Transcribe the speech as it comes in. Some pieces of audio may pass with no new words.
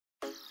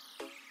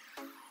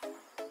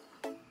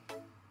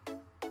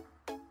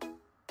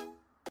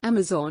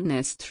Amazon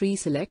S3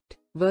 Select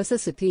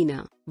versus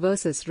Athena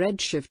versus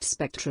Redshift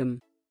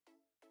Spectrum.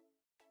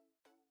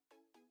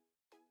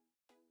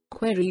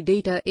 Query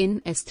data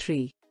in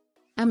S3.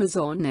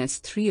 Amazon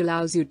S3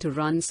 allows you to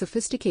run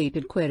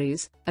sophisticated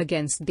queries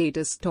against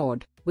data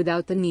stored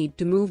without the need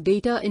to move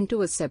data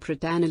into a separate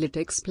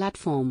analytics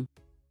platform.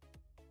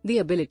 The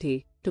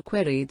ability to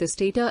query this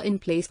data in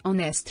place on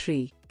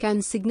S3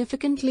 can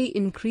significantly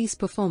increase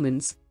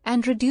performance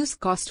and reduce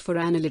cost for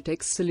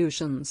analytics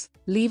solutions,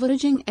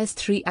 leveraging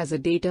S3 as a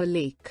data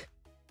lake.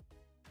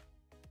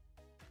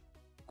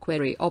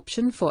 Query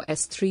option for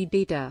S3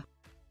 data.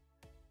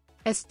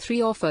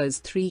 S3 offers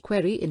 3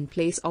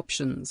 query-in-place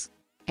options: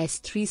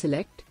 S3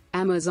 Select,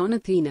 Amazon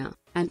Athena,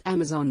 and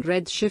Amazon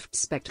Redshift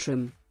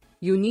Spectrum.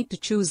 You need to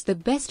choose the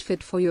best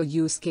fit for your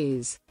use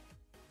case.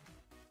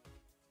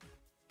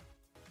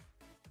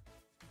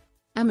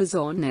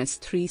 Amazon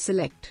S3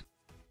 Select.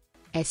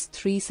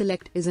 S3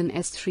 Select is an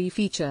S3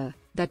 feature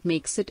that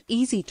makes it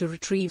easy to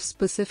retrieve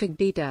specific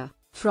data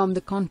from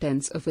the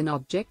contents of an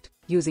object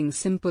using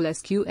simple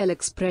SQL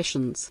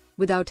expressions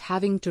without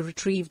having to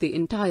retrieve the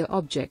entire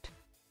object.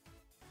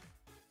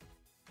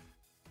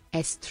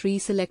 S3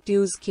 Select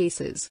use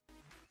cases.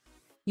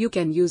 You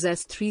can use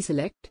S3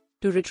 Select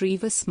to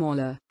retrieve a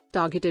smaller,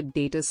 targeted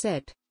data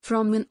set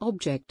from an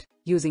object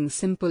using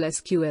simple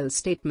SQL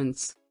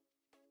statements.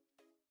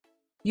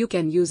 You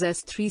can use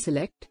S3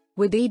 Select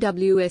with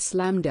AWS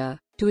Lambda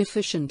to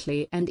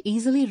efficiently and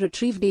easily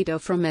retrieve data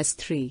from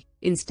S3,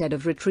 instead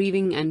of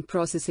retrieving and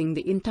processing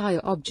the entire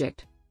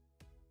object.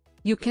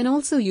 You can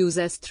also use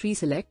S3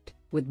 Select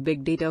with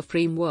big data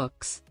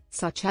frameworks,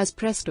 such as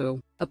Presto,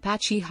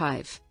 Apache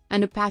Hive,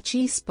 and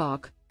Apache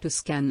Spark, to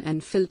scan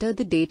and filter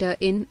the data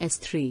in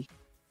S3.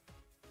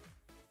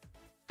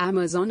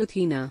 Amazon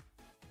Athena.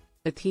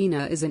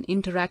 Athena is an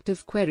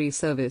interactive query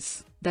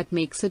service that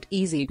makes it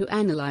easy to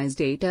analyze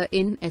data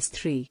in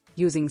S3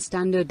 using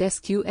standard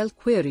SQL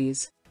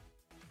queries.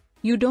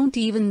 You don't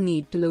even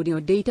need to load your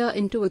data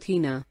into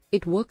Athena.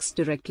 It works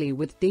directly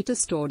with data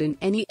stored in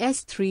any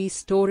S3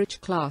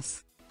 storage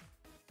class.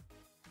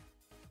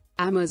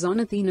 Amazon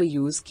Athena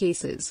use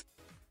cases.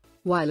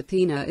 While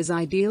Athena is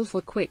ideal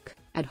for quick,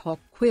 ad hoc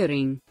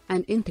querying,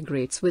 and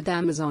integrates with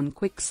Amazon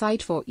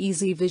QuickSight for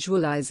easy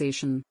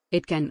visualization,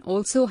 it can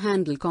also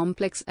handle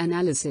complex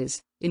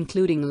analysis,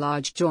 including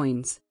large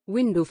joins,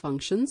 window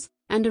functions,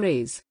 and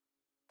arrays.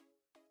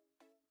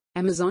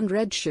 Amazon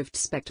Redshift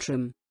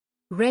Spectrum.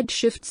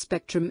 Redshift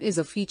Spectrum is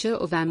a feature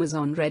of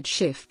Amazon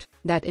Redshift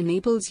that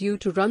enables you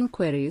to run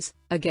queries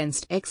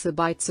against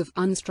exabytes of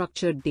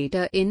unstructured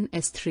data in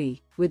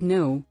S3, with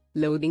no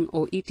loading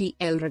or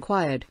ETL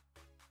required.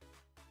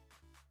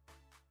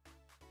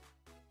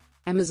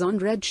 Amazon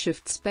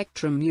Redshift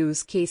Spectrum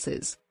use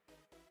cases.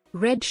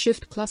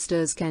 Redshift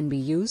clusters can be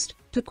used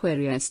to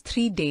query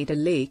S3 data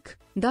lake,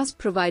 thus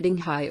providing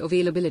high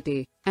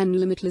availability and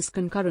limitless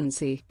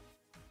concurrency.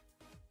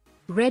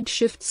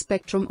 Redshift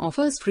Spectrum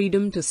offers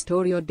freedom to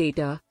store your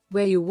data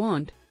where you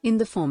want, in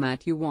the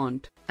format you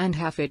want, and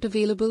have it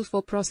available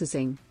for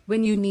processing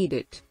when you need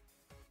it.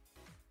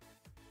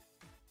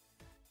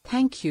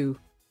 Thank you.